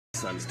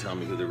son's telling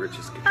me who the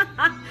richest guy.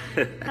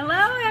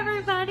 Hello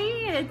everybody,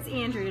 it's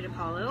Andrea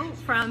DiPaolo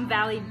from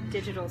Valley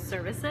Digital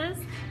Services,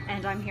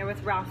 and I'm here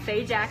with Ralph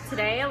Fajack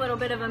today. A little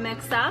bit of a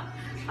mix-up.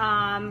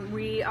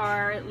 We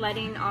are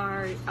letting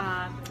our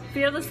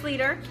fearless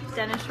leader,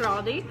 Dennis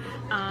Schiraldi,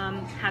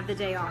 have the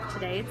day off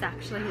today. It's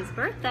actually his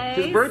birthday.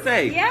 His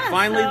birthday! Yeah,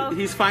 finally,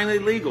 he's finally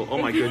legal. Oh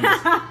my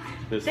goodness.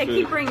 They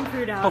keep bringing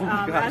food out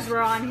as we're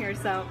on here,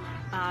 so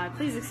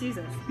please excuse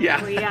us.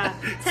 Yeah. We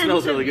tend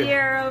smells to really good.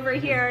 veer over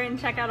here and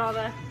check out all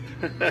the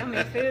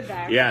yummy food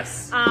there.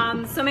 Yes.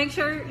 So make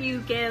sure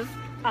you give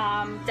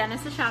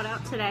Dennis a shout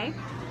out today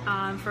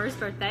for his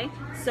birthday.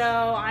 So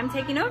I'm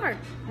taking over.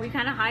 We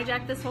kind of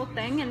hijacked this whole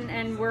thing,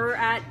 and we're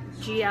at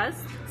Gia's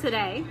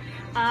today.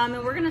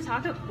 And we're going to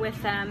talk with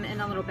them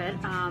in a little bit.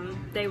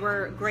 They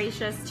were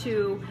gracious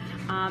to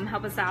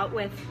help us out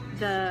with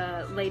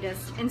the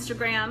latest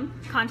Instagram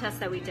contest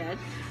that we did.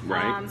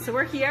 Right. So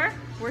we're here.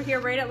 We're here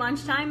right at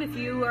lunchtime. If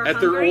you are at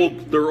hungry,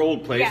 their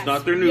old place, yes,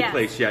 not their new yes,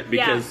 place yet.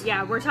 Because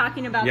yeah, we're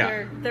talking about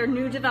their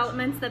new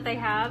developments that they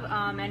have.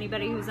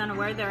 Anybody who's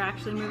unaware, they're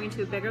actually moving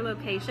to a bigger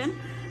location,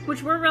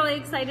 which we're really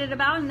excited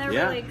about, and they're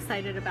really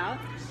excited about.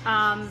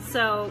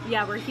 So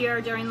yeah, we're here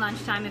during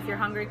lunchtime. If you're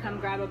hungry, come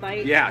grab a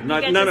bite. Yeah,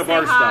 none of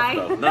our stuff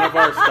though. None of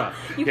our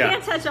stuff. You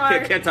can't touch our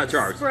can't touch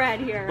ours.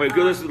 spread here. Wait,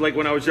 this is like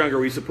when I was younger.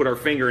 We used to put our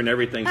finger in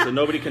everything, so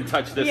nobody can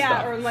touch this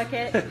stuff. Yeah, or lick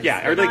it.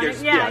 Yeah, or lick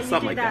it. Yeah,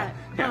 something like that.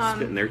 Yeah,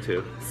 spit in there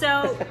too.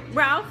 So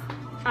Ralph,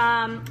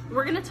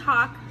 we're gonna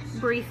talk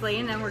briefly,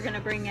 and then we're gonna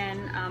bring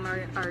in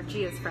our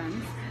Gia's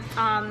friends.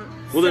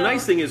 Well, the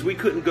nice thing is we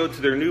couldn't go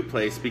to their new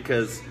place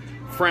because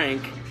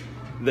Frank,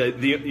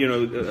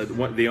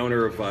 the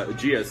owner of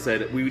Gia,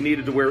 said we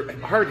needed to wear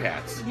hard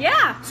hats.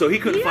 Yeah. So he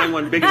couldn't find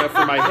one big enough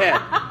for my head.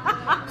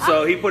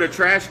 So he put a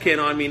trash can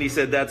on me and he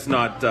said that's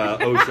not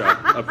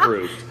OSHA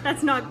approved.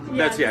 That's not.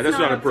 Yeah, that's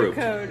not approved.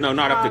 No,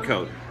 not up to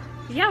code.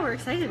 Yeah, we're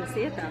excited to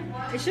see it though.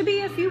 It should be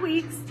a few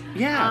weeks.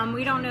 Yeah.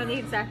 We don't know the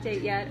exact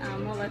date yet.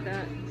 We'll let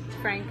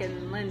Frank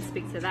and Lynn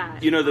speak to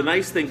that. You know,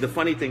 the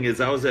funny thing is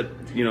I was at,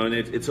 and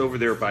it's over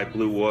there by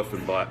Blue Wolf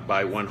and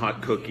by One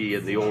Hot Cookie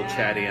and the old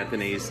Chad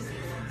Anthony's.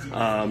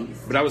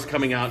 But I was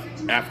coming out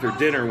after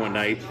dinner one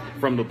night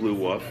from the Blue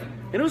Wolf,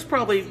 and it was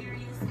probably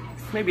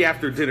maybe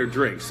after dinner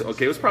drinks.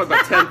 Okay, it was probably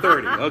about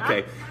 10:30.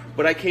 Okay,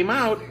 but I came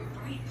out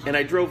and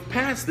I drove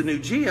past the new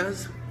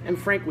Gia's, and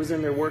Frank was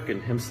in there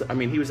working himself. I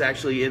mean, he was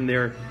actually in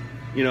there,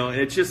 and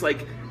it's just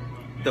like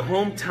the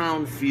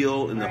hometown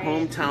feel and the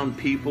hometown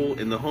people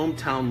and the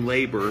hometown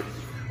labor.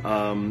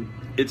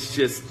 It's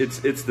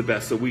the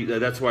best. So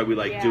that's why we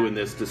like doing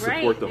this, to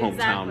support the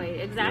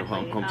hometown,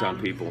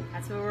 hometown people.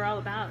 That's what we're all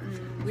about.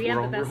 And we're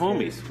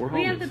homies. Food. We're homies.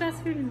 We have the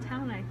best food in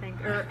town, I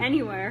think, or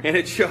anywhere. And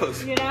it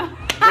shows.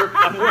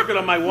 I'm working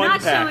on my one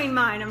not pack. Not showing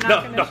mine. I'm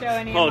not going to show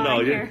any of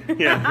mine here.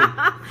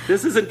 Yeah.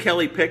 This isn't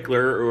Kelly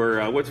Pickler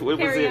or what was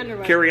it?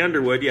 Underwood. Carrie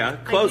Underwood. Yeah,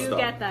 close though.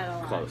 I do get that a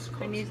lot. Close.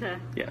 I need to.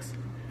 Yes.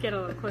 Get a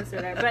little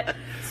closer there. But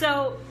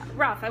so,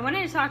 Ralph, I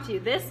wanted to talk to you.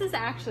 This is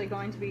actually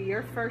going to be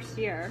your first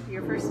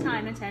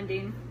time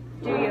attending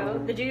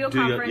DOYO, the DOYO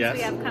conference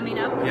we have coming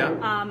up. Yeah.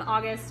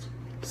 August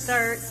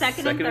 3rd,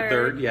 2nd and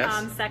 3rd.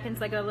 Yes.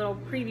 Second's like a little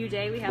preview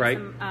day. We have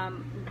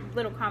some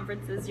little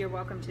conferences. You're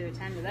welcome to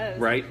attend to those.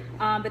 Right.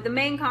 But the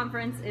main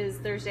conference is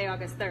Thursday,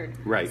 August 3rd.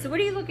 Right. So what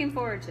are you looking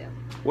forward to?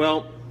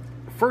 Well,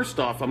 first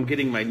off, I'm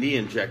getting my knee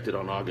injected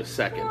on August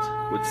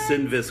 2nd with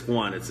Synvisc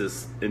 1. It's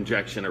this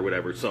injection or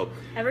whatever. So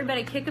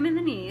everybody kick them in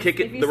the knees. Kick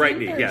it the right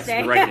knee. Yes,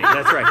 the right knee.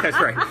 That's right. That's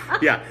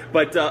right. Yeah.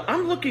 But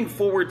I'm looking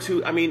forward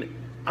to. I mean,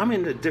 I'm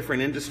in a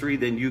different industry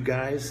than you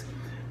guys,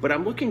 but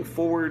I'm looking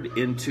forward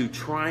into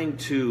trying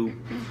to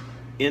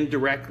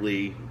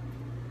indirectly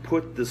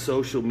put the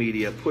social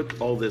media, put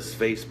all this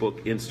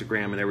Facebook,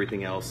 Instagram, and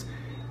everything else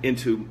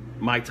into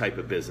my type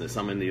of business.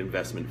 I'm in the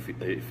investment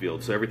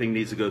field, so everything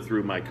needs to go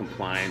through my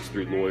compliance,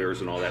 through lawyers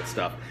and all that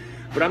stuff.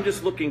 But I'm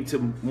just looking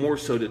to more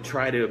so to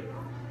try to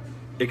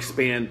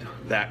expand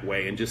that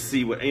way and just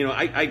see what,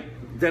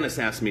 Dennis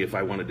asked me if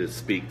I wanted to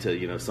speak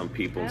to, some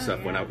people and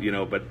stuff when I,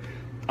 but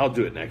I'll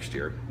do it next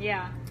year.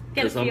 Yeah.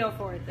 Get a feel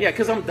for it. Yeah,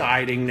 because I'm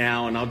dieting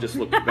now, and I'll just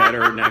look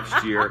better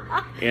next year.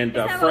 And Is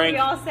that Frank, what we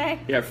all say?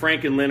 Yeah,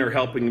 Frank and Lynn are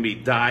helping me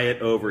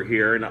diet over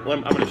here, and I'm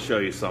going to show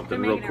you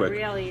something real quick.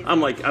 Real easy. I'm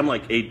like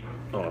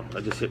oh, I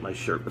just hit my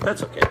shirt, but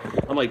that's okay.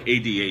 I'm like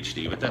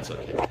ADHD, but that's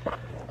okay.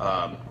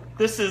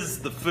 This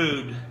is the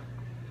food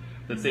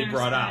that they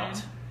brought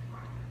out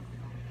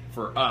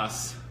for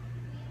us.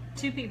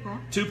 Two people.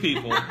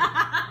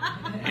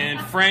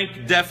 And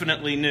Frank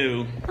definitely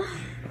knew,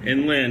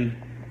 and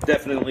Lynn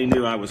definitely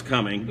knew I was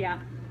coming. Yeah.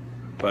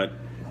 But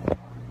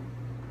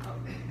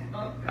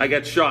I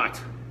got shot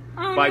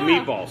by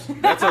meatballs.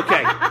 That's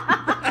okay.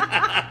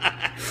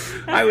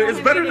 It's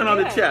better than on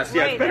the chest.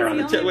 Yeah, it's better on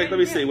the chest. Wait, let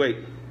me see. Wait.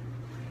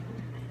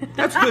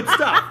 That's good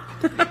stuff.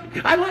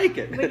 I like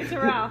it. Leave it to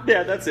Ralph.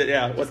 Yeah, that's it.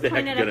 Yeah. What the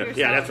heck?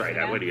 Yeah, that's right.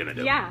 Yeah. What are you gonna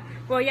do? Yeah.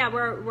 Well, yeah,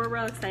 we're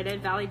real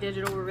excited. Valley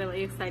Digital, we're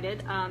really excited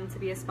to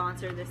be a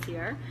sponsor this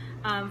year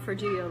for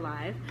DOYO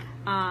Live.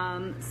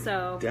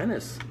 So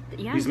Dennis.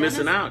 Yeah, he's Dennis,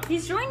 missing out.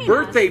 He's joining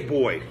Birthday us.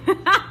 boy.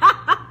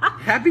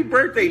 Happy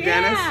birthday,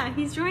 Dennis. Yeah,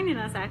 he's joining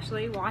us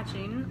actually,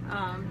 watching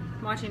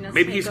us.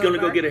 Maybe he's going to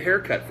go get a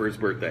haircut for his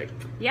birthday.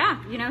 Yeah,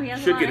 you know, he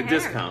has Should a lot get a of hair.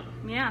 discount.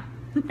 Yeah.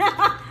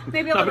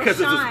 Maybe a Not little because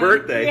shine. it's his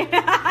birthday.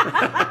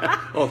 Yeah.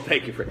 Oh,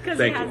 thank you.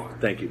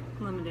 Thank you.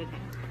 Limited hair.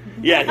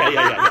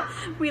 Yeah.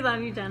 We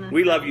love you, Dennis.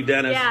 We love you,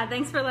 Dennis. Yeah,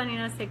 thanks for letting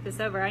us take this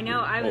over. I know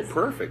I was... Oh,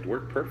 perfect.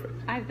 Worked perfect.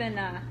 I've been,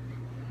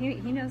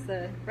 he knows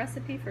the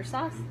recipe for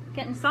sauce,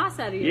 getting sauce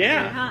out of you.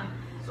 Yeah.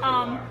 Today,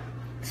 huh?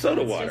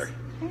 Soda water.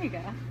 There you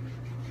go.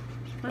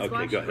 Let's Okay,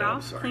 watch go ahead. Ralph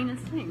I'm sorry. clean his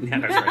thing. Yeah,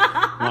 that's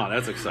right. Wow,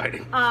 that's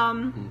exciting.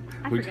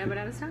 I forget what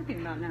I was talking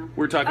about now.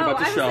 We're talking about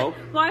the show.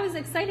 I was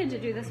excited to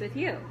do this with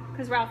you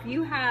because Ralph,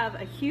 you have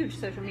a huge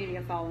social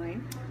media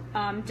following,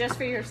 just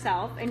for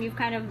yourself, and you've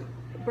kind of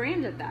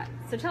branded that.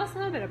 So tell us a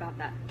little bit about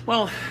that.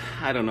 Well,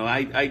 I don't know.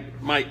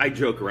 I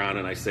joke around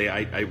and I say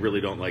I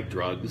really don't like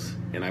drugs,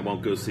 and I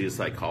won't go see a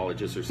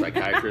psychologist or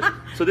psychiatrist.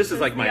 So this is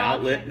like my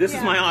outlet. This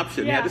is my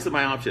option. Yeah, this is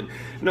my option.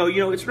 No, you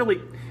know, it's really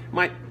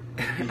my.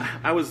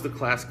 I was the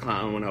class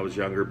clown when I was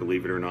younger,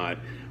 believe it or not.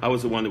 I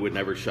was the one that would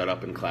never shut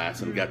up in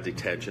class and got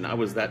detention. I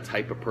was that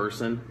type of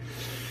person.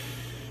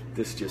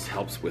 This just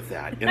helps with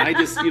that. And I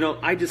just,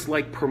 I just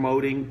like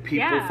promoting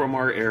people from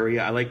our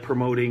area. I like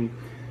promoting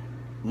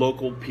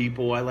local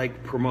people. I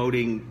like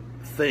promoting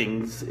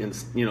things and,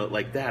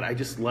 like that. I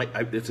just like,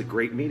 it's a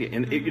great media.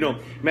 And,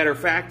 matter of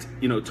fact,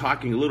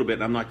 talking a little bit,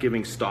 and I'm not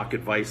giving stock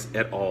advice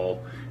at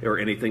all or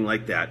anything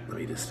like that.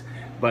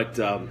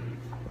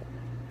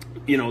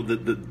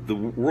 The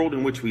world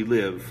in which we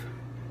live,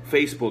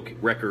 Facebook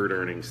record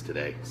earnings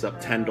today. It's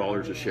up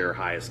 $10 a share,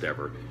 highest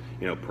ever,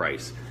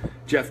 price.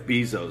 Jeff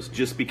Bezos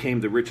just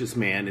became the richest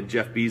man, and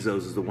Jeff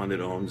Bezos is the one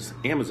that owns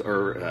Amazon,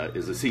 or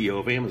is the CEO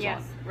of Amazon.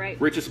 Yes, right.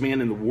 Richest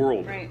man in the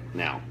world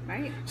now.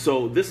 Right.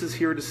 So this is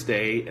here to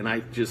stay, and I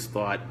just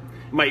thought,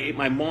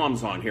 my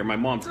mom's on here. My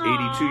mom's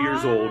 82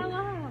 years old.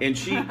 And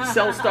she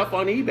sells stuff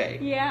on eBay.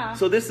 Yeah.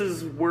 So this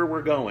is where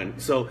we're going.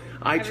 So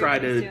I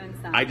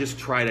just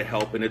try to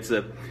help, and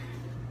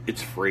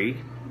it's free.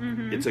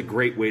 Mm-hmm. It's a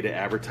great way to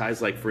advertise.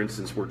 Like, for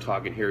instance, we're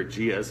talking here at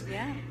Gia's.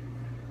 Yeah.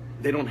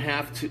 They don't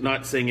have to,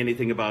 not saying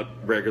anything about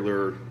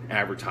regular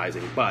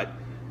advertising, but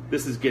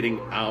this is getting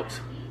out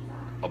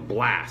a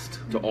blast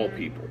to all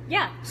people.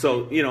 Yeah.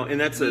 So, and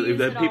that's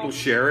that people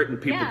share it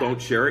and people don't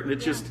share it, and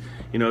it's just,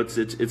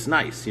 it's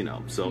nice,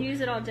 So you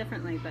use it all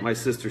differently, but my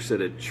sister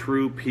said a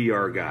true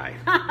PR guy.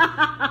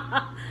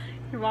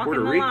 You're walking the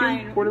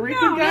line. Puerto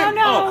Rican guy?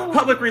 No. Oh,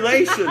 public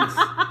relations.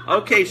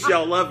 Okay,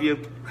 Shell, love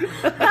you.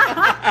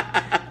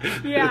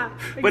 Yeah.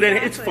 Exactly. But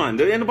it's fun.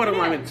 And the bottom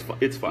line,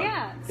 it's fun.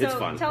 Yeah. So it's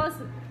fun.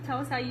 Tell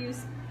us how you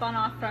spun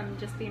off from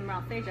just being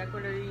Ralph Fajack.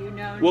 What are you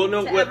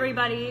known to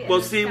everybody?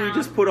 Well, see, we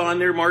just put on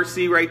there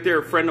Marcy right there,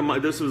 a friend of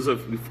mine. This was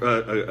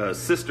a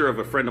sister of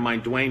a friend of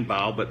mine, Dwayne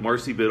Bow, but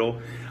Marcy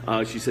Biddle.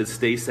 She said,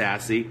 "Stay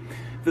sassy."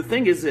 The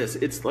thing is this: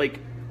 it's like,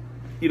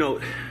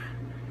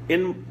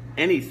 in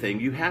anything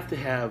you have to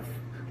have,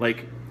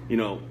 like,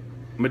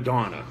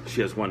 Madonna.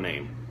 She has one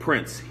name.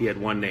 Prince, he had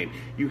one name.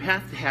 You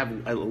have to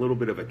have a little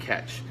bit of a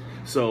catch.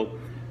 So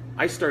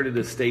I started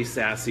to Stay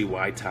Sassy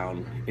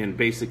Y-Town, and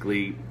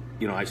basically,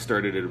 I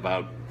started it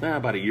about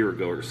a year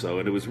ago or so,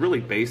 and it was really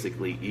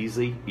basically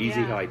easy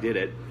how I did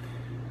it.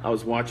 I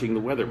was watching The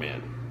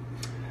Weatherman.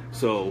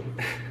 So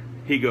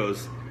he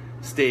goes,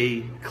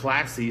 "Stay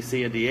classy,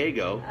 San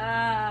Diego."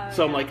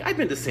 So I'm like, I've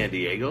been to San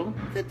Diego.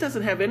 It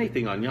doesn't have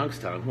anything on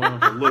Youngstown. Well,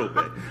 a little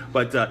bit.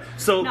 But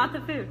so not the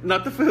food.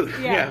 Not the food.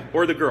 Yeah.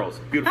 Or the girls.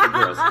 Beautiful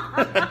girls.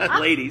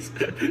 Ladies.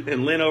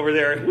 And Lynn over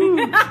there.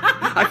 Woo,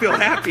 I feel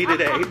happy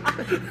today.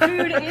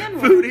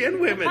 Food and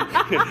women.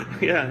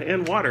 Yeah,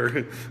 and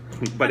water.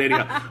 But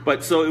anyhow,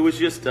 so it was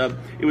just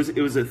it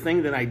was a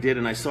thing that I did,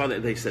 and I saw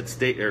that they said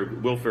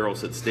Will Ferrell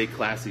said, "Stay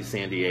classy,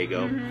 San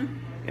Diego." Mm-hmm.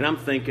 And I'm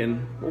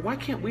thinking, well, why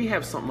can't we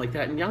have something like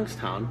that in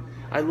Youngstown?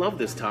 I love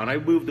this town. I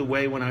moved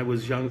away when I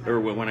was young, or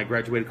when I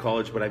graduated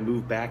college, but I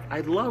moved back.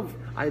 I love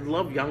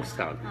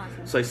Youngstown.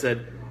 Awesome. So I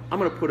said, I'm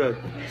going to put a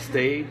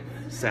Stay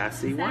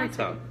Sassy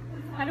Y-Town.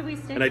 How do we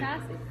stay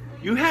sassy?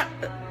 You have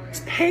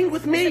hang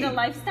with me. Is it a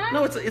lifestyle?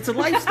 No, it's a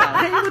lifestyle.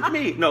 Hang with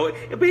me. No,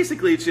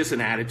 basically it's just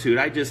an attitude.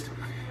 I just,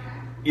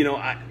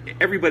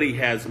 everybody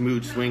has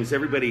mood swings.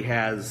 Everybody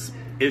has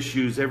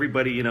issues.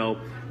 Everybody,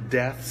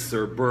 deaths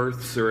or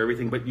births or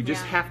everything, but you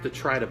just have to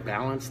try to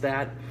balance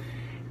that.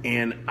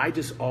 And I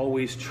just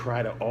always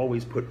try to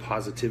put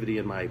positivity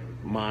in my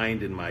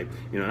mind and my,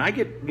 and I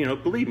get,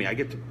 believe me, I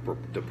get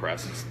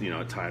depressed,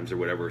 at times or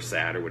whatever,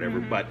 sad or whatever,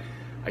 but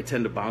I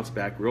tend to bounce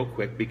back real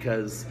quick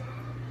because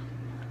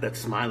that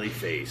smiley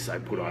face I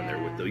put on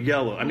there with the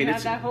yellow. I mean,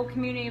 it's that whole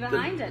community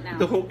behind it now.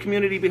 The whole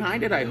community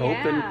behind it, I hope.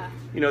 And,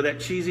 that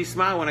cheesy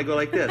smile when I go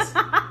like this.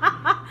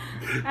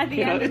 At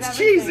the end it's of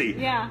cheesy.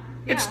 Yeah.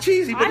 It's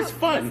cheesy, but it's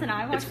fun. Listen,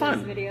 I watch those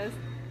videos.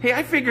 Hey,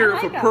 I figure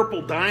if a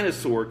purple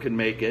dinosaur can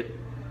make it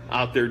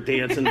out there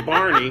dancing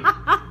Barney,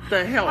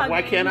 the hell,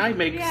 why can't I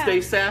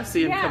Stay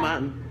Sassy and come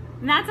out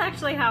and that's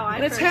actually how I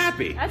it's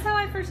happy. That's how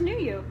I first knew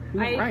you.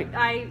 Right.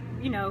 I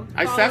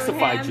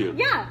sassified you.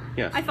 Yeah.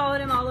 Yes. I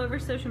followed him all over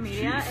social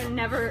media and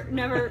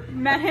never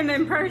met him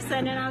in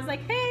person, and I was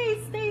like, "Hey,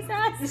 Stay Sassy."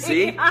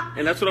 See,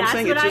 and that's what I'm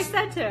saying. That's what it's just,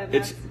 I said to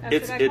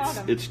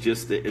him.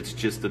 It's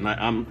just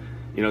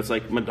you know, it's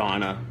like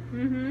Madonna.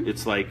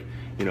 It's like,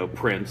 you know,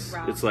 Prince.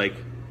 Rob. It's like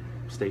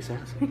stay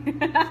sassy.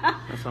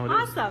 That's how it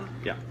is. Awesome.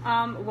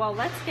 Yeah. Well,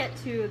 let's get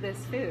to this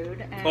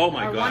food and Oh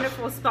my our gosh.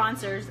 wonderful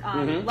sponsors.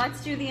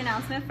 Let's do the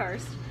announcement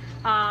first.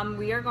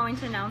 We are going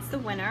to announce the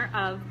winner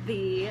of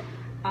the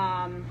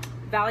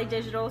Valley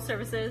Digital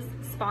Services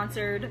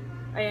sponsored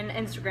an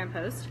Instagram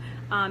post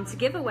to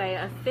give away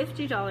a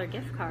 $50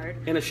 gift card.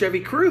 And a Chevy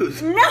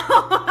Cruise. No.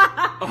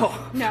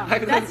 Oh No,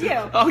 that's you.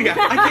 Oh yeah,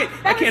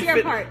 I can't your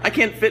fit. part. I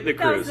can't fit in the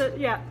That was Cruise.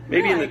 yeah.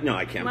 Maybe Really? no,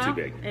 I can't. I'm too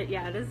big.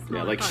 Yeah, it is. Yeah,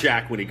 smaller like car.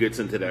 Shaq when he gets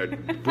into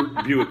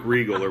that Buick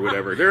Regal or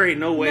whatever. There ain't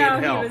no way No,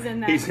 in hell he was in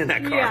that. he's in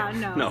that car.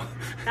 Yeah, no.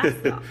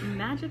 That's the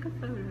magic of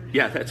photos.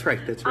 Yeah, that's right.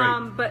 That's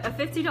right. But a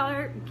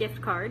 $50 gift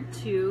card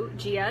to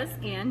Gia's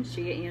and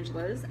Gia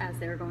Angelo's, as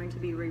they're going to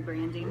be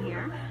rebranding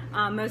here.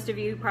 Most of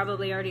you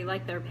probably already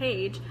like their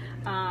page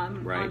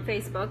on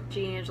Facebook,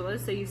 Gia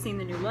Angelo's. So you've seen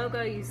the new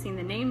logo, you've seen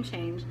the name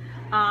change.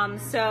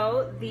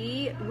 So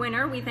the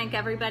winner, we thank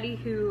everybody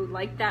who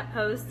liked that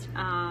post,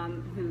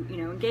 who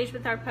engaged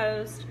with our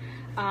post,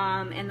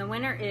 and the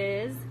winner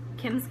is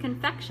Kim's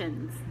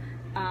Confections.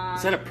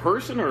 Is that a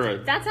person or a?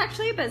 That's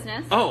actually a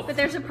business. Oh. But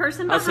there's a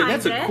person I behind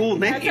was saying, that's a cool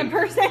name. That's a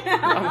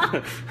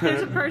person.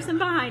 There's a person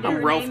behind it. I'm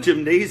Her Ralph name-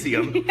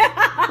 Gymnasium.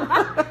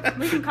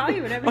 We can call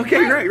you whatever. Okay,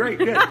 you want. right,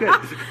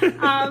 good.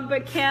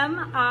 But Kim,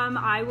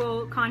 I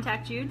will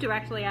contact you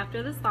directly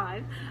after this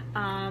live,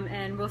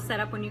 and we'll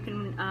set up when you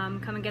can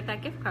come and get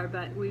that gift card.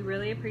 But we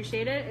really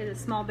appreciate it. It's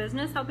a small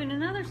business helping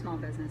another small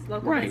business,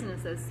 local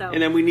businesses. So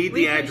and then we need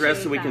the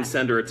address so we appreciate can that.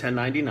 send her a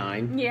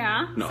 1099.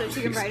 Yeah, No, so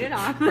she can write it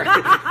off.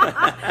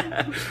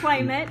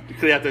 Claim it.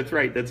 Yeah, that's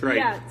right. That's right.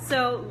 Yeah,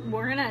 so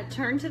we're gonna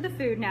turn to the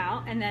food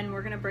now, and then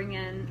we're gonna bring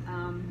in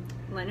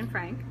Lynn and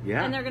Frank.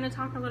 Yeah. And they're gonna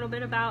talk a little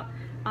bit about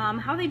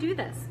how they do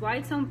this, why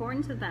it's so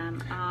important to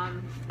them.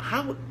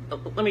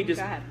 Let me just.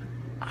 Go ahead.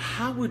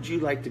 How would you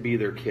like to be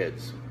their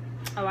kids?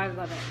 Oh, I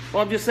love it.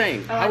 Well, I'm just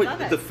saying. Oh, I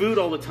love it. The food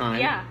all the time.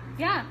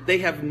 Yeah. They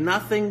have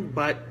nothing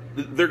but.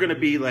 They're going to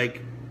be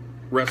like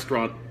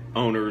restaurant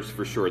owners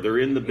for sure. They're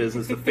in the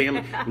business. The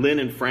family, Lynn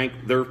and Frank,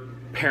 their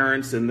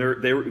parents, and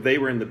they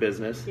were in the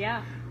business.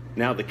 Yeah.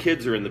 Now the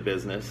kids are in the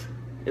business.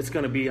 It's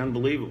going to be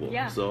unbelievable.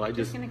 Yeah, So I'm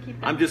just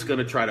going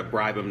to try to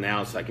bribe them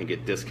now so I can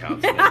get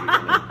discounts. Maybe,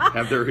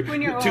 have their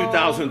When you're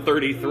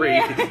 2033.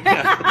 old.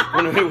 Yeah.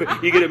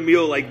 When you get a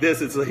meal like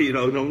this, it's like,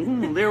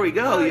 there we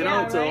go. Oh,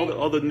 It's right?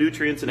 all the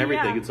nutrients and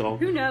everything. Yeah. Who knows?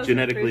 Who knows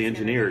Genetically what food's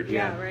gonna engineered. be.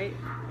 Yeah, right.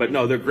 But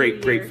no, they're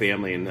great Years.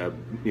 family, and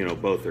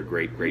both are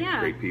great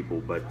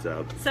people. But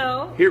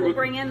So here we'll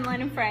bring in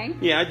Lynn and Frank.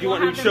 yeah, do you We'll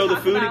want have to them show the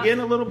talk food about- again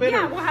a little bit?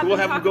 Yeah, or we'll have them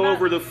them talk go about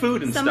over the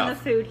food and some stuff.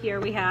 of the food here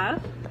we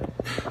have.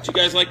 Do you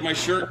guys like my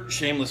shirt?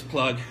 Shameless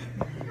plug.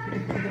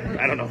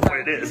 I don't know what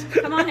it is.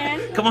 Come on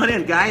in. Come on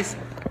in, guys.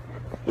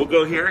 We'll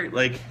go here.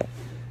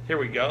 Here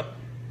we go.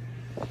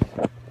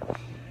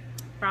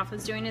 Ralph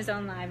is doing his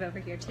own live over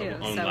here too.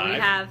 Own So live. we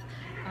have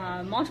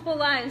multiple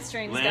live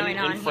streams Lynn going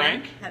on and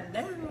Frank.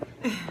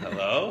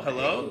 Hello.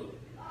 Hello.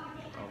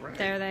 All right.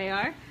 There they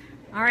are.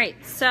 All right,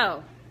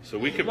 so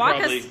we could walk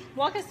probably.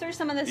 us through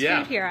some of this Yeah.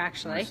 food here,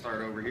 actually.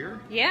 Start over here.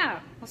 Yeah,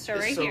 we'll start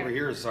right This here. over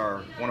here is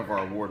one of our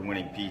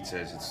award-winning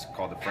pizzas. It's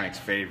called the Frank's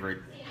Favorite,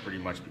 pretty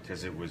much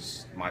because it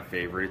was my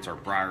favorite. It's our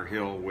Briar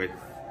Hill with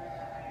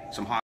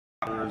some hot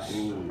peppers,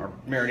 our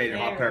marinated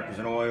hot Very peppers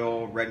and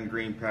oil, red and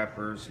green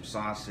peppers, some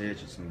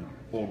sausage, and some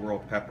old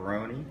world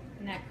pepperoni.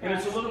 And that And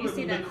it's a crust, little you bit.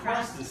 see The that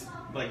crust is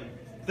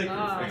thicker.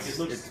 Oh. Frank. It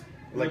looks. It's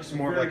like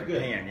more very like a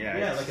good. pan, yeah.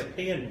 Yeah, It's- like a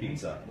pan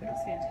pizza.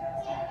 That's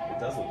fantastic. It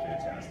does look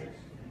fantastic.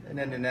 And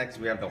then the next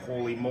we have the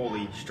Holy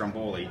Moly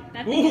Stromboli.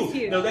 That thing is Ooh,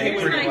 huge. no, that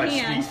Here's is Pretty my much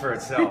hand. speaks for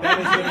itself. That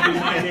is going to be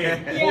my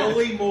name. Yeah.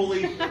 Holy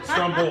moly,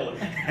 Stromboli.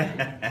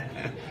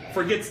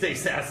 Forget stay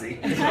sassy.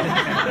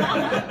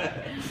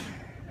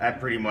 That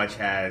pretty much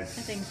has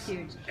That thing's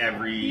huge.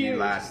 every Huge.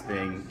 last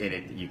thing in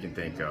it that you can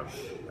think of.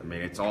 I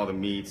mean, it's all the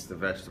meats, the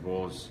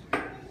vegetables,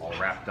 all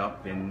wrapped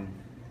up in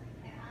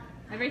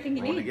Everything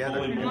you all need. together,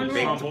 Holy in moly, one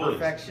baked roll. to Stromboli.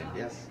 perfection.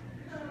 Yes.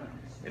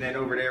 And then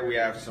over there we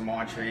have some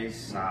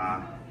entrees.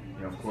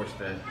 Of course,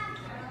 the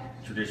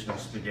traditional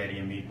spaghetti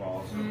and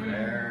meatballs over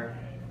there.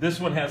 This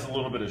one has a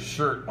little bit of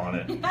shirt on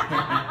it.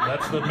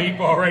 That's the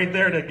meatball right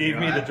there that gave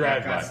me the That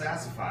got drive-by.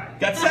 sassified.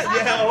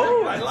 Yeah,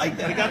 oh, I like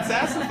that. It got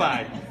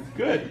sassified.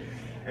 Good.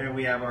 And then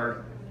we have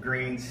our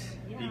greens.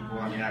 People,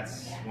 I mean,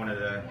 that's one of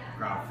the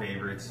crowd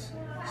favorites.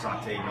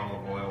 Sauteed in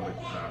olive oil with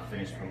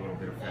finished with a little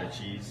bit of feta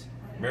cheese.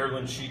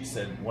 Marilyn Sheet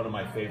said one of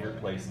my favorite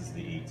places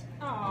to eat.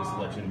 Just to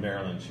let you know,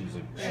 Marilyn, she's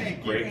a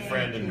Thank great you.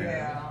 friend Thank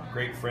and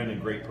great friend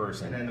and great And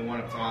person. then the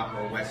one up top,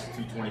 our West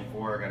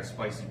 224, got a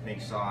spicy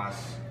pink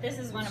sauce, This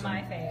is one of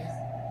my faves.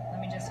 Let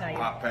me just tell you.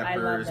 hot I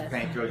love peppers, this.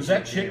 panko Is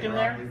that chicken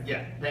there?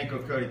 Yeah,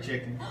 panko coated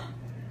chicken.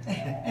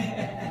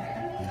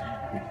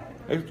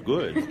 It's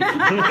good.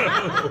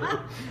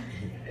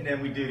 And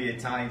then we do the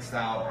Italian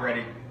style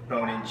breaded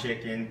bone-in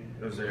chicken.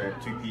 Those are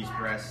two-piece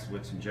breasts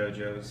with some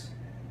JoJo's.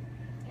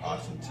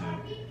 Awesome too.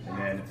 And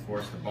then, of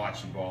course, the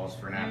bocce balls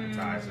for an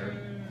appetizer.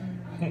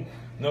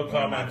 No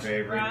comment.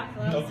 Favorite.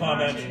 No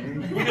comment.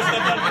 We just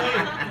got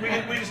done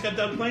playing. We just got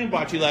done playing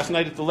bocce last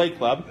night at the Lake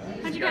Club.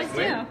 How'd you guys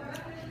do?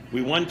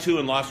 We won 2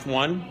 and lost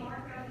 1.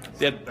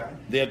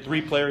 They had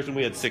 3 players and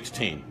we had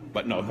 16.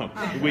 But no,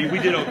 we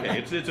did okay.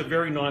 It's a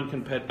very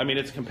non-competitive. I mean,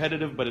 it's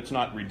competitive, but it's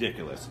not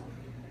ridiculous.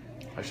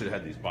 I should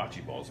have had these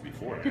bocce balls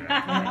before.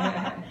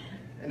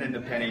 And then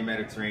the penne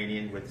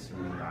Mediterranean with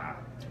some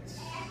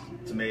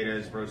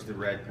tomatoes, roasted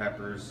red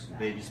peppers,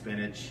 baby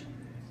spinach.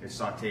 It's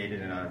sauteed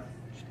in a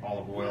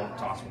olive oil,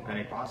 tossed with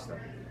penne pasta.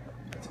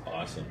 That's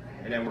awesome.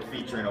 And then we're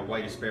featuring a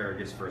white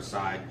asparagus for a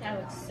side. That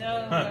looks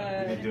so We've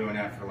good. been doing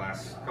that for the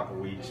last couple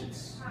weeks.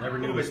 It's Never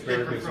knew a little bit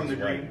different asparagus from the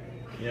was white. green.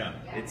 Yeah.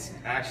 It's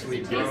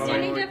actually Does it taste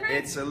any different?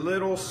 It's a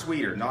little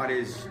sweeter, not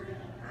as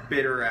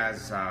bitter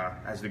as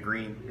the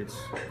green. It's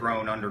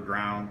grown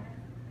underground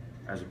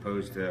as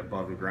opposed to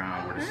above the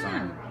ground where the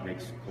sun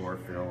makes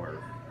chlorophyll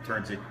or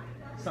turns it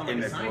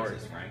into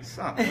scientist, Frank.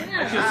 something.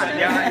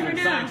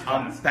 Yeah.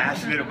 I'm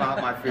passionate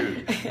about my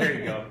food. There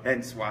you go.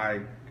 Hence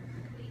why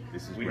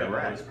this is We where have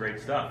we're all this at. great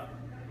stuff.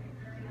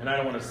 And I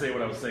don't want to say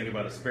what I was saying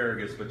about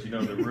asparagus, but you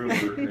know the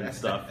rumor and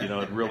stuff, you know,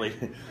 it really,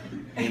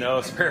 you know,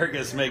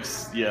 asparagus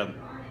makes you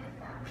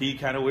pee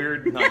kind of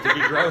weird, not to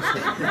be gross.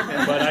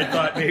 But I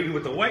thought maybe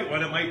with the white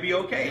one it might be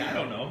okay. I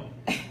don't know.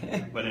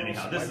 But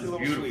anyhow, this is A little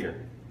beautiful.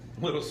 sweeter.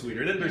 A little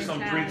sweeter. Then there's some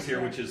drinks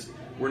here, which is,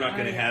 we're not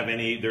going to have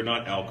any, they're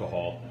not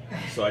alcohol.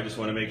 So I just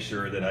want to make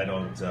sure that I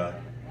don't,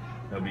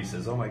 nobody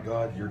says, oh my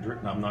God, you're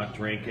drinking. I'm not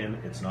drinking.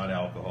 It's not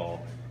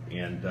alcohol.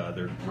 And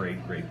they're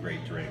great, great,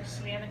 great drinks.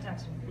 We haven't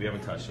touched them. We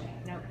haven't touched them.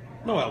 Nope.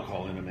 No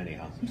alcohol in them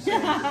anyhow.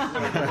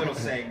 A little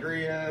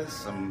sangria,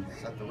 some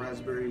is that the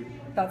raspberry.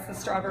 That's the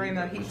strawberry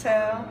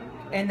mojito,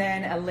 and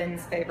then a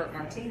Lynn's favorite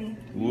martini.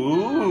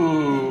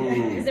 Ooh.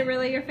 Is it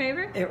really your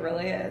favorite? It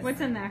really is. What's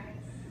in there?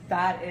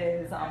 That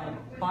is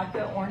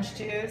vodka, orange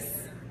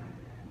juice,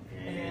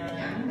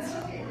 and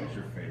What's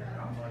your favorite?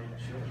 I'm not even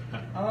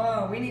sure.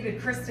 oh, we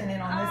needed Kristen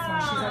in on this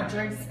one. She's our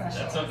drink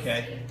specialist. That's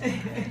okay.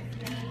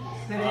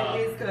 But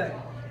it is good.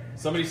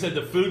 Somebody said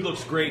the food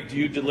looks great. Do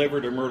you deliver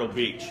to Myrtle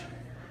Beach?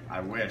 I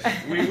wish.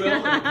 We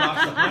will. It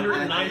costs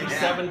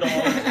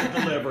 $197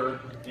 to deliver,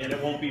 and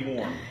it won't be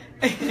warm.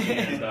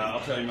 And I'll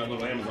tell you my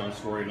little Amazon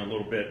story in a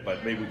little bit,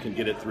 but maybe we can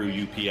get it through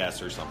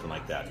UPS or something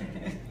like that.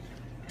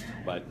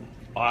 But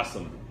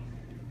awesome.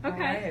 Okay.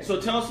 Right. So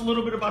tell us a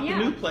little bit about Yeah.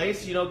 the new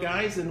place, you know,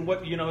 guys, and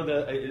what you know.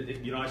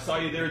 I saw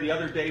you there the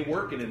other day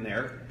working in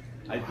there.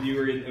 You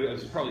were in. It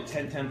was probably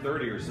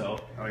 10:30 or so.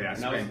 Oh yeah,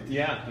 And I was, spent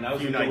and I a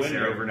was few gonna go nights in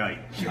there overnight.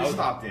 Should have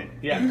stopped in.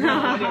 Yeah,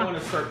 I didn't want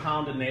to start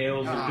pounding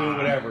nails or doing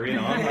whatever. You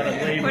know, I'm not a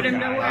labor Put him to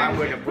guy. work. I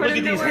would have Put Look at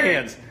him to these work.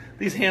 hands.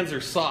 These hands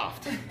are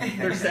soft.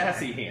 They're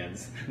sassy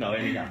hands. No,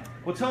 anyhow.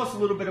 Well, tell us a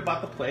little bit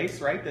about the place,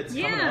 right? That's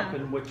coming Yeah. up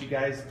and what you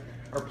guys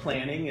are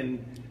planning,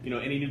 and you know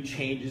any new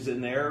changes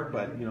in there.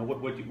 But you know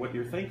what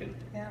you're thinking.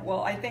 Yeah,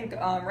 well, I think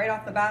right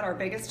off the bat, our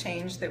biggest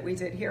change that we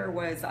did here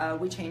was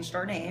we changed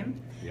our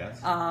name.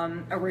 Yes.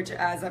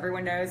 As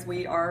everyone knows,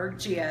 we are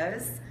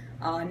Gia's,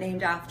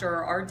 named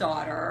after our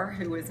daughter,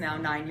 who is now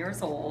 9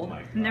 years Oh old.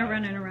 my And they're God.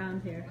 running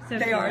around here. So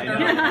They cute. are.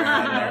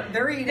 They're,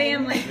 they're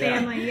eating.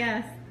 Family,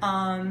 yes.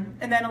 And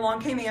then along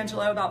came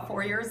Angelo about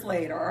 4 years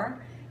later.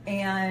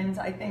 And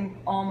I think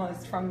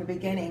almost from the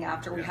beginning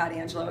after we had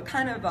Angelo, it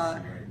kind of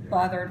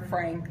bothered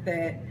Frank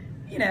that,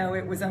 you know,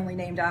 it was only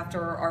named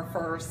after our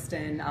first.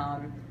 And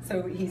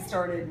so he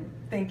started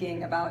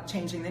thinking about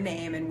changing the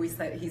name. And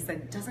he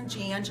said, doesn't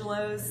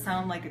Giangelo's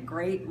sound like a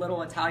great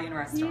little Italian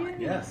restaurant?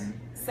 Yes.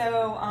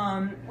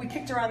 So we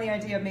kicked around the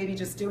idea of maybe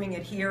just doing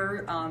it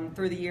here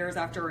through the years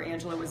after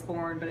Angelo was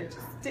born, but it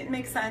just didn't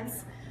make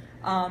sense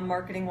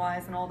marketing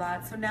wise and all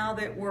that. So now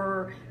that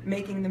we're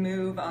making the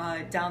move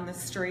down the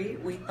street,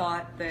 we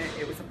thought that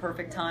it was a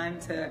perfect time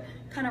to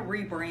kind of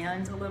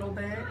rebrand a little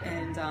bit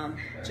and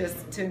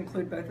just to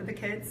include both of the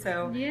kids.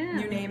 So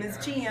new name is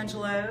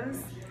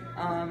Giangelo's.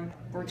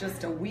 We're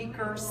just a week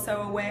or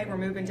so away. We're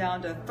moving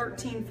down to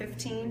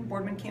 1315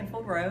 Boardman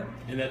Canfield Road.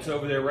 And that's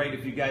over there, right?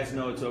 If you guys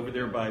know, it's over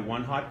there by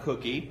One Hot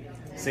Cookie,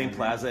 same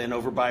plaza, and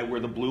over by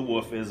where the Blue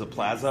Wolf is, a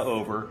plaza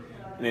over.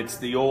 And it's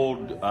the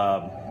old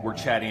where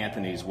Chad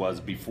Anthony's was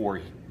before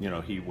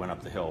he went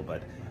up the hill.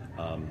 But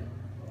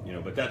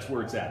but that's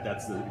where it's at.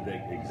 That's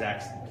the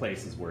exact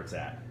place is where it's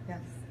at. Yes.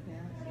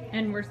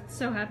 And we're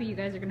so happy you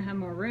guys are going to have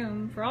more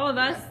room for all of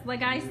us.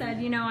 Like I said,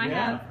 I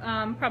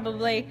have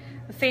probably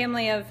a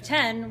family of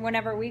 10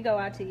 whenever we go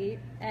out to eat.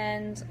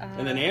 And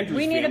then Andrew's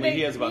we need family, he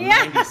has about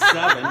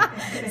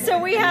 97.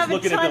 So we have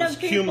looking a ton at those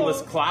of people.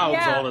 cumulus clouds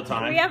all the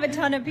time. We have a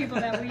ton of people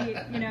that we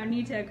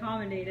need to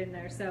accommodate in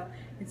there. So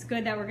it's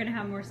good that we're going to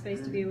have more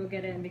space to be able to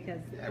get in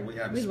because We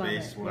have we love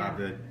space. it. We'll have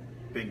the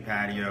big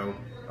patio,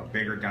 a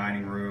bigger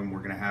dining room. We're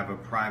going to have a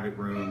private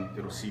room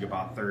that'll seat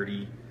about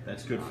 30.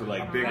 That's good for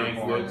like Bigger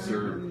banquets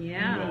or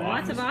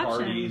lots of office options.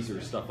 parties or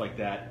stuff like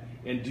that.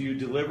 And do you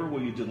deliver?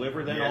 Will you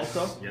deliver then Yes,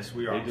 also? yes,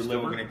 we are. They Still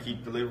deliver? going to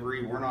keep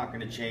delivery. We're not going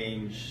to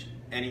change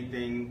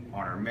anything on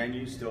our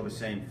menu. Still the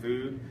same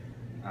food.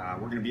 We're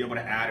going to be able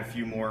to add a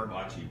few more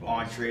Bocce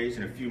balls. entrees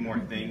and a few more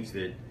things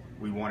that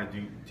we wanted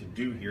to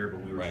do here,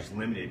 but we were Right. just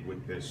limited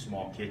with the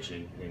small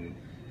kitchen, and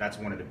that's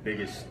one of the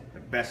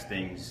best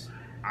things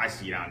I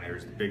see down there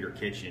is the bigger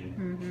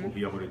kitchen. We'll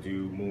be able to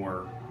do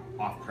more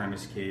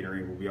off-premise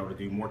catering. We'll be able to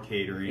do more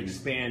catering.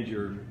 Expand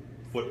your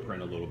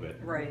footprint a little bit.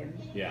 Right.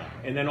 Yeah,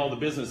 and then all the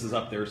businesses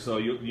up there. So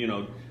you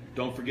know,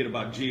 don't forget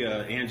about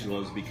Gia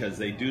Angelo's because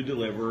they do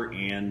deliver,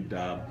 and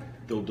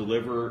they'll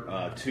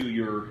deliver to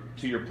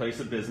your place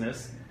of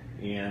business,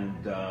 and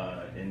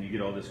you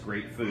get all this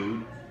great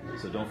food.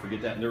 So don't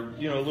forget that. And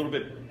they're a little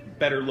bit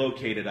better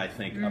located, I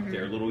think, up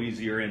there, a little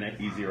easier in,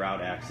 easier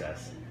out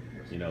access.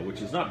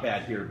 Which is not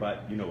bad here,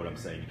 but you know what I'm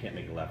saying. You can't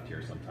make a left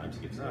here sometimes.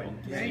 It gets a little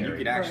And you scary.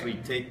 could actually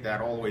take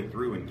that all the way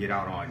through and get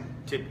out on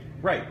Tippy.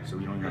 Right. So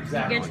we don't even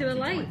Exactly. Get to a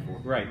light.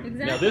 Right.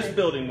 Exactly. Now this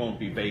building won't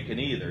be vacant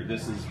either.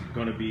 This is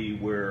going to be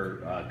where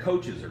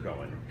coaches are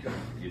going.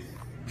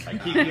 I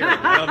keep hearing.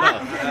 I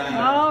don't know.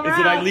 All Is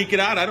it I right. leak it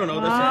out? I don't know.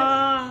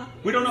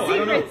 We don't know. I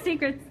don't know.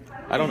 Secrets.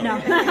 I don't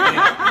know.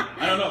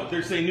 I don't know.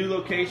 They're saying new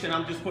location.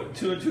 I'm just putting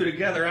 2 and 2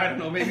 together. I don't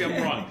know. Maybe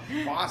I'm wrong.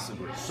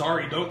 Possibly.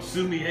 Sorry, don't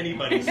sue me,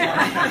 anybody.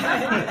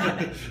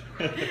 Sorry.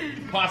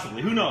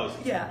 Possibly. Who knows?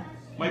 Yeah.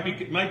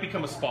 Might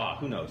become a spa.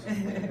 Who knows?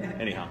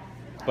 Anyhow,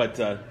 but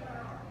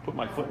put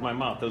my foot in my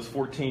mouth. Those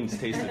 14s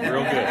tasted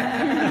real good.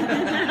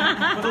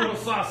 Put a little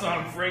sauce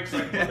on them, Frank, so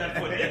I can put that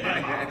foot in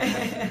my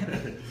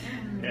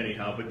mouth.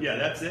 Anyhow, but yeah,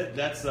 that's it.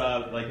 That's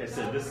like I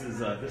said. This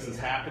is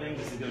happening.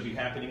 This is going to be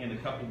happening in a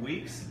couple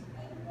weeks.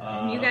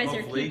 And you guys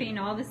are Hopefully. keeping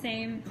all the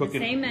same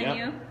Cooking,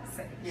 menu,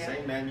 yeah.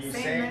 Same menu,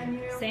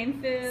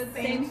 same food,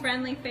 same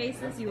friendly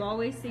faces you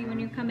always see when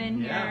you come in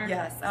here. Yeah.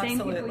 Yes, Same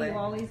people absolutely. you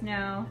always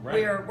know.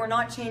 Right. We're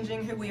not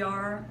changing who we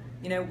are.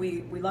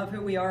 We love who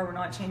we are. We're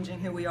not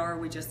changing who we are.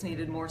 We just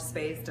needed more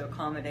space to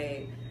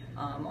accommodate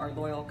our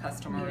loyal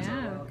customers, Yeah.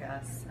 our loyal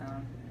guests.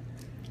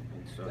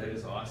 So That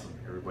is awesome.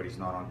 everybody's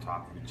not on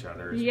top of each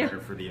other. It's Yeah. better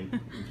for the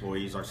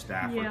employees, our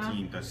staff, Yeah. our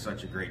team does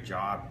such a great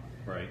job.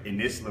 Right. In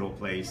this little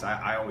place,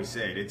 I always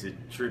say it, it's a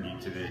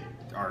tribute to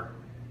our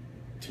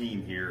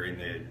team here and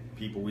the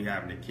people we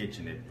have in the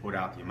kitchen that put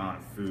out the amount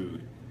of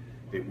food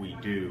that we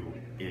do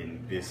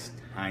in this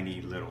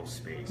tiny little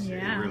space.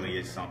 Yeah. It really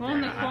is something. Well,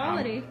 and the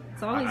quality,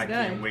 it's always I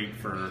can't good. wait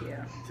for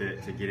Yeah.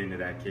 to get into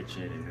that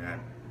kitchen and that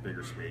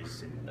bigger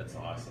space. And That's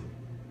awesome.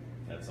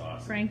 That's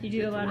awesome. Frank, you do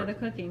Get a to lot of the work.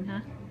 cooking, huh?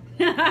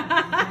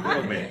 a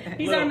little bit.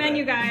 He's Little our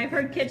menu bit. guy. I've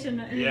heard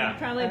kitchen Yeah.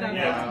 probably about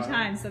Yeah. 50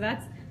 times, so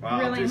that's Well,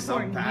 really just so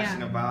important.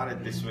 passionate Yeah. about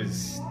it. This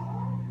was,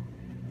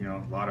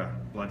 a lot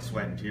of blood,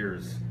 sweat, and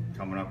tears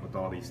coming up with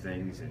all these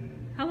things, and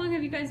How long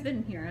have you guys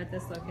been here at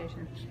this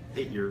location?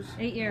 8 years.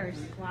 8 years.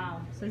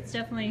 Wow. So it's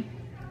definitely,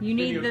 you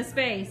need you- the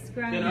space.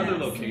 Growing And other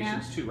up,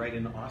 locations too, right?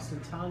 In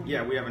Austintown?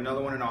 Yeah, we have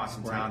another one in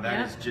Austintown. Right. That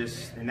Yeah. is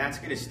just, and that's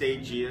going to stay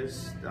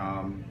Gia's.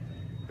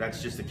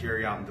 That's just a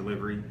carry out and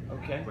delivery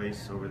Okay.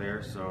 place over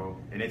there. So,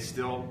 and it's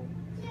still,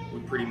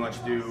 we pretty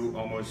much do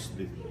almost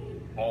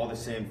all the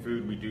same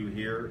food we do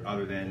here,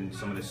 other than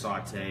some of the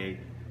saute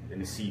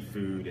and the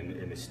seafood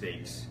and the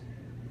steaks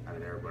out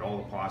of there. But all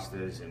the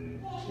pastas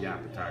and the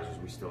appetizers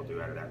we still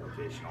do out of that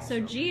location also. So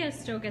Gia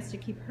still gets to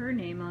keep her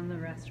name on the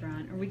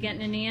restaurant. Are we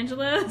getting an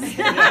Angela's?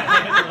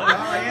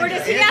 Oh, Or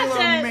does he have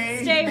Angela to May.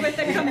 stay with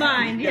the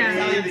combined? Yeah.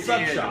 Italian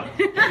sub shop.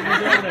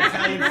 An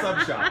Italian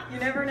sub shop. You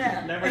never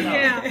know. Never know.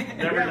 Yeah.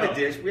 We Never have know. a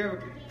dish. We have a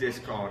dish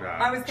called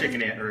I was gonna- chicken,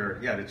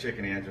 the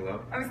chicken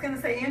Angelo. I was going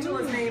to say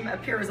Angela's name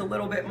appears a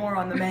little bit more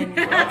on the menu.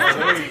 there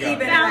you go. Even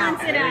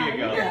Balance it There out. you You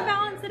go. gotta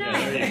balance it Yeah, out.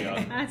 there you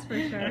go. That's for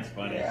sure. That's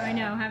funny. I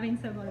know. Having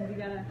siblings, you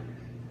gotta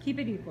keep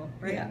it equal.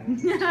 Right?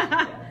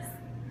 Yeah.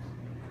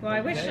 Well, I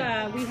wish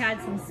we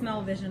had some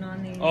smell vision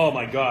on these Oh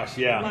my gosh,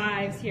 yeah.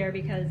 lives here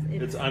because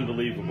It's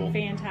unbelievable.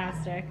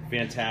 fantastic.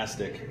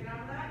 Fantastic.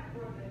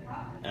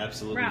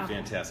 Absolutely Ralph.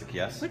 fantastic.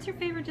 Yes. What's your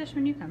favorite dish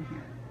when you come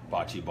here?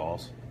 Bocce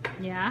balls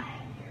Yeah,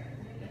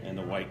 and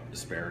the white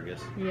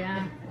asparagus.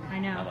 yeah, I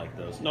know. I like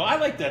those. No, I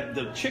like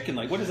the chicken.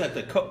 Like, what is that?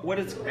 What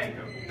is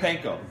Panko.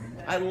 Panko.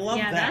 I love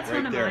Yeah, that that's right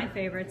one of there. my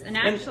favorites. And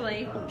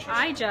actually,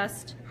 I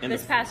just And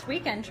this the- past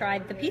weekend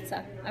tried the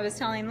pizza. I was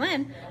telling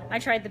Lynn, I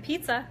tried the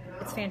pizza.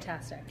 It's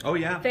fantastic. Oh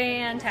yeah.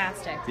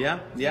 Fantastic. Yeah,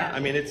 yeah. I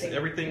mean, it's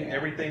everything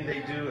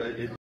they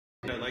do.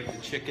 I like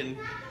the chicken.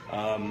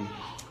 I'm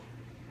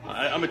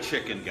a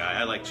chicken guy.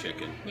 I like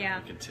chicken. Yeah.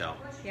 You can tell.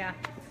 Yeah.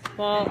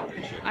 Well,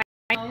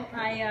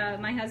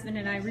 my husband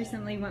and I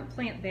recently went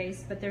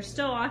plant-based, but there's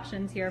still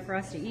options here for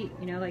us to eat.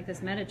 Like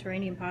this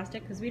Mediterranean pasta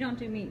because we don't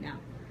do meat now.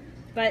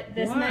 But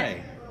this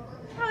Why?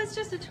 oh, it's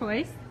just a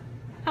choice,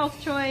 health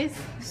choice.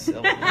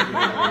 Silly.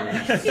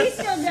 He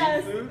still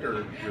does. Seafood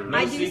or No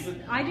I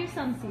seafood? do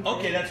some seafood.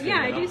 Okay, that's good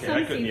Yeah, I then. do Okay, some I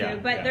couldn't- seafood, yeah,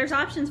 but yeah. there's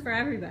options for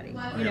everybody.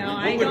 what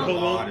I would don't.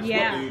 bologna-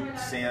 Yeah. We'll do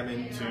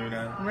salmon,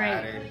 tuna, Right.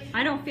 haddock.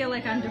 I don't feel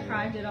like I'm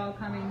deprived at all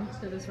coming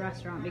to this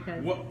restaurant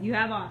because What- you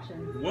have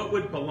options. What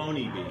would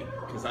bologna be?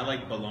 Because I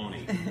like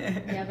bologna.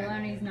 Yeah,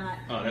 bologna's not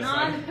Oh, that's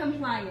not-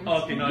 non-compliant.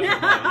 Oh, okay, not yeah.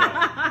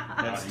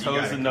 That's You toes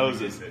gotta and come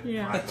noses. get the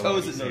Yeah. fried Toes bologna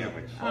and noses.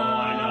 sandwich. Oh,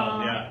 I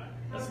know. Yeah.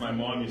 That's my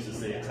mom used to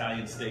say.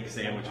 Italian steak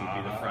sandwich would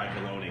be the fried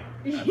bologna.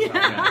 That's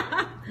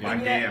Yeah. My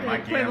Yeah, Gam, the my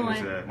Gam was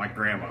equivalent. my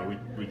grandma.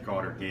 We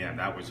called her Gam.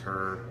 That was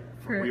her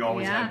We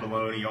always yeah. had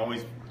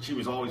bologna. She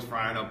was always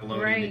frying up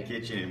bologna in Right. the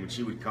kitchen. And when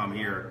she would come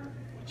here,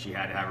 she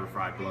had to have her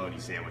fried bologna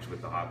sandwich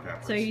with the hot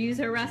peppers. So you use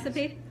her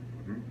recipe?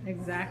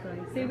 Exactly.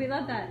 See, we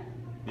love that.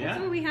 Yeah.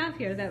 That's what we have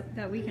here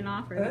that we can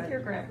offer. Both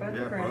your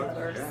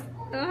grandmothers.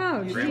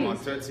 Oh, Grandma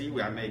geez.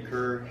 Tootsie, I make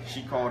her.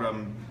 She called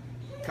them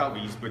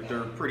Cubbies, but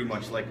they're pretty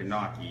much like a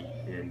gnocchi,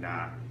 and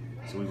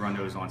so we run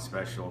those on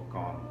special.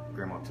 Call them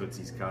Grandma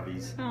Tootsie's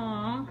Cubbies.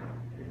 Aw.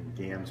 And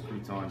Gam's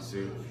crouton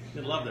soup. I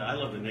love that. I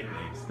love the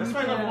nicknames. That's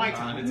why I love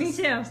Y-Town. It's Me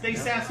too. Stay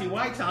sassy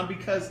Y-Town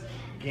because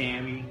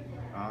Gammy,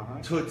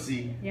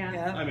 Tootsie. Yeah.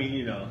 Yeah. I mean,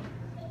 you know,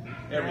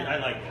 I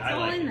like it. It's I all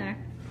like in it. there.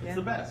 It's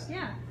the best.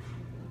 Yeah.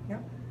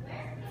 Yep.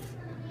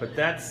 But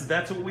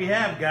that's what we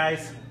have,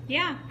 guys.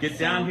 Yeah. Get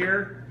down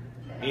here,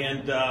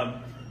 and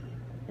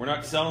we're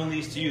not selling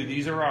these to you.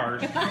 These are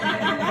ours.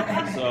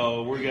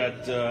 So we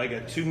got I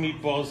got 2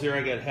 meatballs here.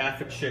 I got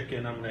half a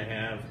chicken. I'm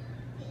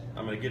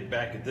gonna get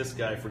back at this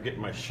guy for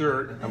getting my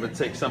shirt. I'm gonna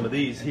take some of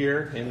these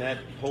here in that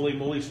holy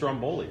moly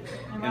stromboli.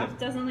 And Ralph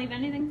doesn't leave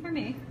anything for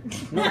me.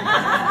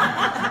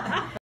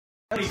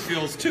 Ronnie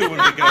feels too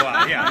when we go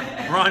out.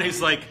 Yeah,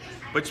 Ronnie's like,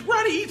 but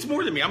Ronnie eats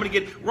more than me. I'm gonna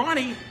get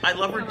Ronnie. I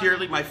love her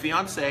dearly, my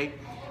fiance,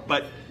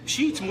 but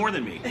she eats more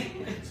than me,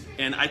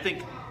 and I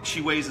think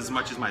she weighs as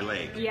much as my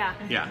leg. Yeah.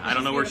 Yeah, I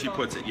don't know where she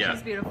beautiful. puts it. Yeah.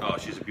 She's beautiful. Oh,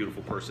 she's a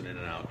beautiful person in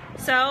and out.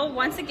 So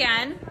once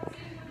again,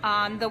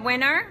 the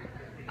winner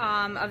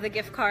of the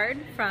gift card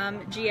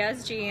from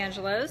Gia's,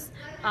 Giangelo's,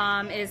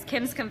 is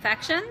Kim's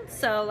Confection.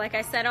 So like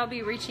I said, I'll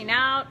be reaching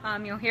out.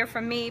 You'll hear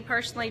from me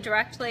personally,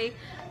 directly.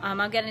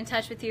 I'll get in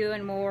touch with you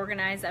and we'll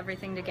organize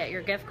everything to get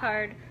your gift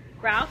card.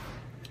 Ralph?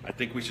 I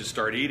think we should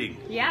start eating.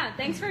 Yeah,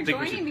 thanks for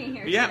joining me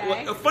here Yeah,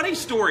 today. well, a funny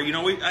story. You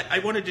know, I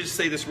wanted to just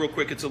say this real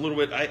quick. It's a little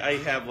bit. I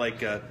have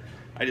like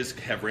I just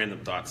have random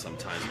thoughts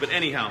sometimes. But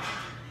anyhow,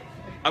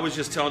 I was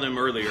just telling him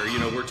earlier. You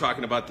know, we're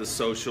talking about the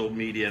social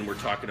media, and we're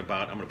talking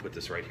about. I'm going to put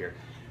this right here.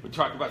 We're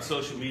talking about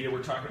social media.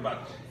 We're talking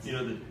about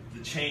the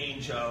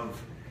change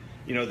of.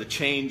 The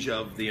change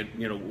of the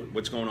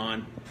what's going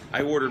on.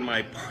 I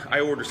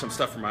ordered some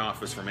stuff for my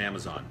office from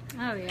Amazon.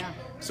 Oh yeah.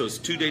 So it's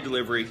 2-day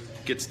delivery.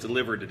 Gets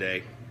delivered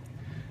today.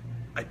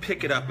 I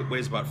pick it up, it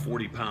weighs about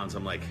 40 pounds.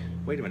 I'm like,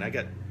 wait a minute, I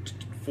got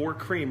 4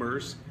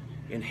 creamers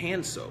and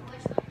hand soap.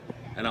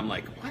 And I'm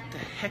like, what the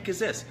heck is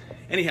this?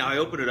 Anyhow, I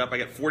open it up, I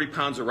got 40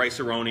 pounds of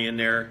rice-a-roni in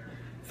there,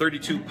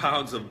 32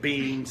 pounds of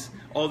beans,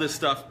 all this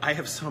stuff. I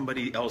have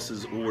somebody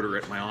else's order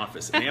at my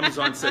office. And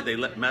Amazon said they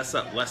mess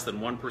up less than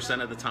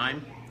 1% of the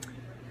time.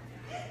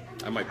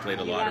 I might play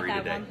the lottery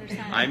today.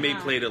 1%, I may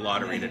play the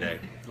lottery today.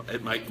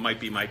 It might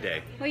be my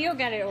day. Well, you'll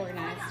get it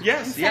organized.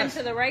 Yes, and yes.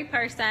 sent to the right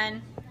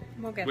person.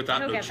 We'll get Without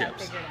he'll no get chips. That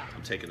figured out.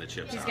 I'm taking the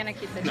chips He's out. gonna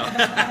keep the chips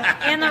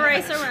and the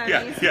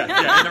rice-a-ronis. Yeah,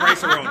 and the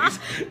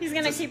rice-a-ronis. He's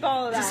gonna keep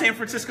all of that. It's a San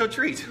Francisco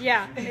treat.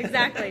 Yeah,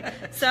 exactly.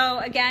 So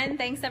again,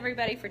 thanks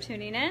everybody for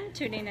tuning in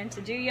to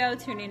DOYO,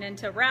 tuning in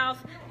to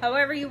Ralph.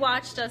 However you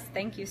watched us,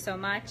 thank you so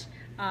much.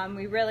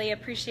 We really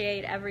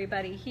appreciate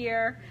everybody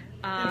here.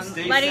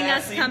 Letting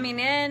us come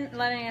in,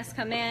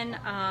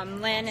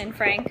 Lynn and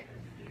Frank.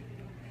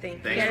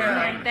 Thank Thanks you. for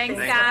having me. Thanks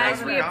Thanks guys,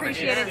 for we coming.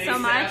 appreciate it Stay so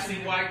much. sassy,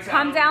 White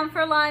Come Town. down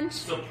for lunch.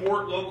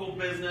 Support local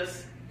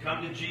business.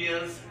 Come to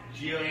Gia's,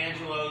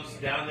 Angelo's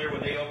down there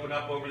when they open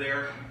up over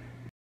there.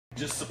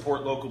 Just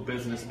support local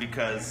business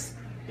because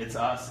it's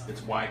us,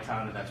 it's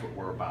Y-Town, and that's what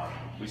we're about.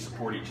 We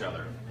support each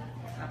other.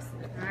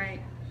 Absolutely. All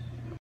right.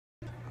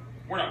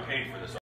 We're not paying for this.